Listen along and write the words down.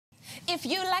if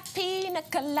you like pina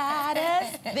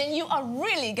coladas, then you are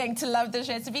really going to love this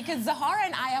recipe because Zahara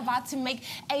and I are about to make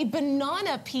a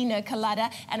banana pina colada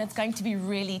and it's going to be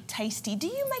really tasty. Do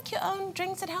you make your own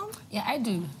drinks at home? Yeah, I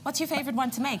do. What's your favorite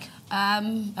one to make?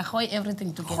 Ahoy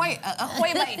everything together.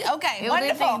 Ahoy mate. Okay,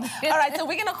 wonderful. All right, so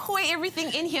we're going to ahoy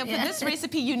everything in here. For this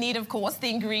recipe, you need, of course, the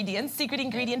ingredients. Secret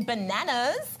ingredient,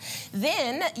 bananas.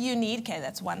 Then you need, okay,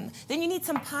 that's one. Then you need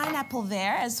some pineapple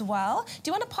there as well. Do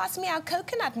you want to pass me our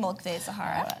coconut milk there,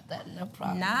 Sahara? No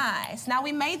problem. Nice. Now,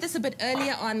 we made this a bit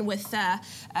earlier on with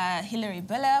Hilary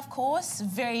Billa, of course.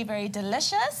 Very, very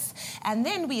delicious. And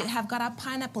then we have got our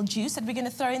pineapple juice that we're going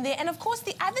to throw in there. And, of course,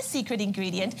 the other secret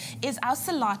ingredient is our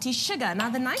Selati sugar. Now,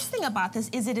 the nice thing about this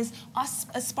is it is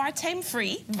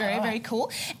aspartame-free. Very, very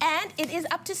cool. And it is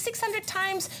up to 600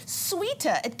 times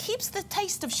sweeter. It keeps the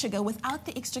taste of sugar without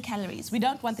the extra calories. We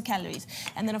don't want the calories.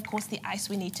 And then, of course, the ice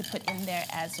we need to put in there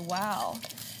as well.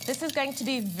 This is going to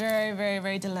be very, very,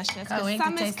 very delicious. Because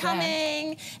summer's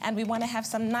coming, and we want to have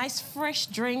some nice, fresh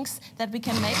drinks that we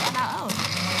can make on our own.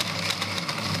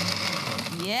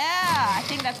 Yeah, I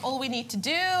think that's all we need to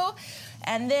do.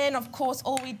 And then, of course,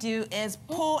 all we do is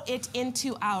pour it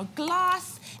into our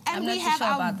glass, and we have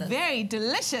our very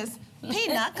delicious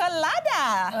pina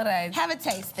colada. All right. Have a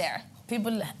taste there.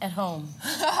 People at home,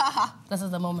 this is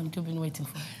the moment you've been waiting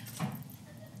for.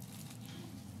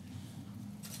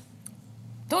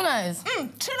 Too nice.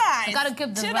 Too nice. You gotta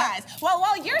keep this too nice. Well,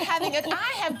 while you're having it,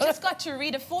 I have just got to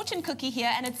read a fortune cookie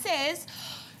here, and it says,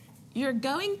 you're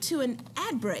going to an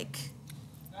ad break.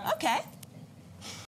 Okay.